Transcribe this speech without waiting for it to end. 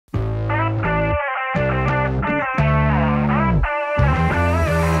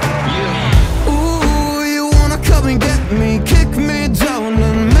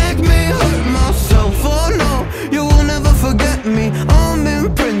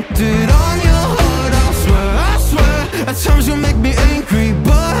painted on your heart. I swear, at times you make me angry,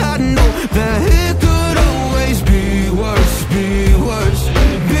 but I know that it could always be worse, be worse,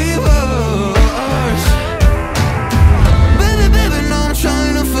 be worse. Baby, baby, now I'm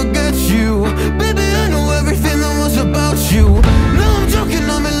trying to forget you. Baby, I know everything that was about you. No, I'm joking,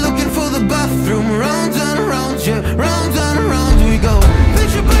 I'm looking for the bathroom. Round and around, yeah, round and around we go.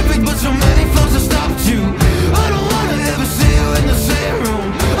 Picture perfect, but so many flaws that stopped you. I don't wanna ever see you in the same room.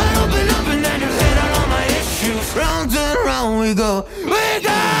 I open up and then you hit all my issues. Round and round we go.